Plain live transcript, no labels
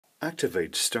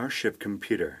Activate Starship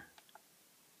Computer.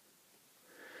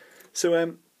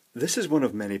 So this is one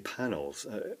of many panels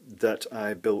that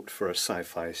I built for a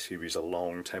sci-fi series a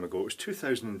long time ago. It was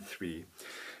 2003,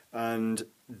 and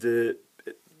the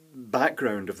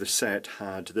background of the set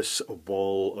had this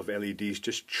wall of LEDs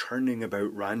just churning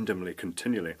about randomly,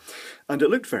 continually, and it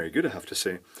looked very good, I have to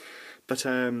say. But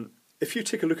if you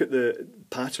take a look at the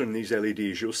pattern of these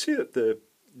LEDs, you'll see that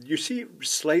you see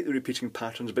slightly repeating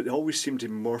patterns, but they always seem to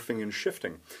be morphing and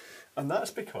shifting. And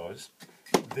that's because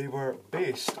they were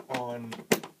based on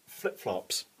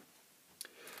flip-flops.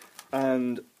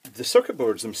 And the circuit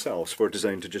boards themselves were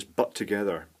designed to just butt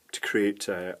together to create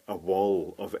a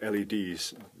wall of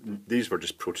LEDs. These were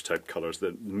just prototype colours.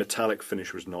 The metallic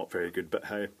finish was not very good, but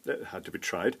hey, it had to be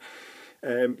tried.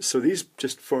 So these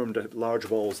just formed large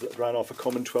walls that ran off a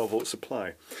common 12-volt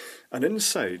supply. And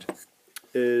inside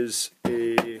is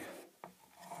a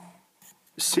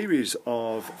series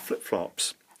of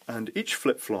flip-flops, and each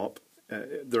flip-flop,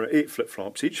 there are 8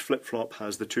 flip-flops, each flip-flop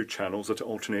has the 2 channels that it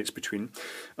alternates between,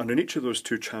 and in each of those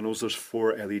 2 channels there's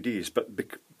 4 LEDs, but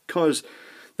because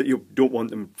that you don't want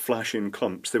them flashing in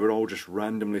clumps, they were all just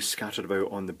randomly scattered about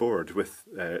on the board with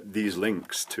these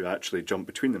links to actually jump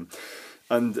between them.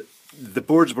 And the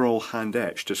boards were all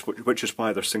hand-etched, which is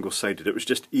why they're single-sided. It was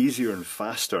just easier and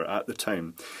faster at the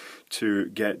time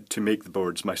to make the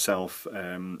boards myself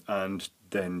and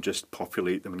then just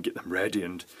populate them and get them ready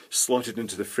and slotted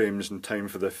into the frames in time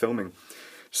for the filming.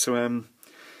 So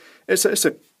it's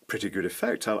a pretty good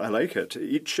effect. I like it.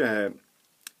 Each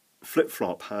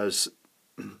flip-flop has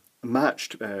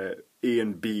matched A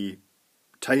and B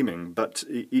timing, but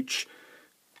each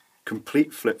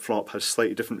complete flip-flop has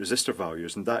slightly different resistor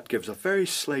values, and that gives a very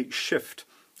slight shift.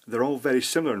 They're all very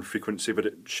similar in frequency, but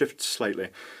it shifts slightly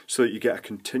so that you get a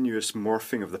continuous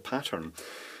morphing of the pattern.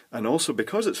 And also,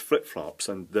 because it's flip-flops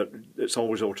and that it's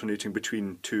always alternating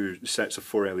between 2 sets of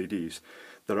 4 LEDs,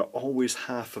 there are always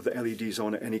half of the LEDs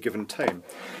on at any given time.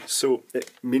 So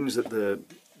it means that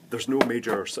there's no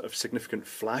major sort of significant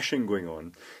flashing going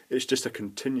on. It's just a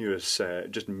continuous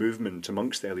just movement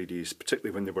amongst the LEDs,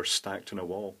 particularly when they were stacked on a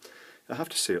wall. I have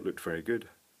to say it looked very good.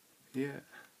 Yeah.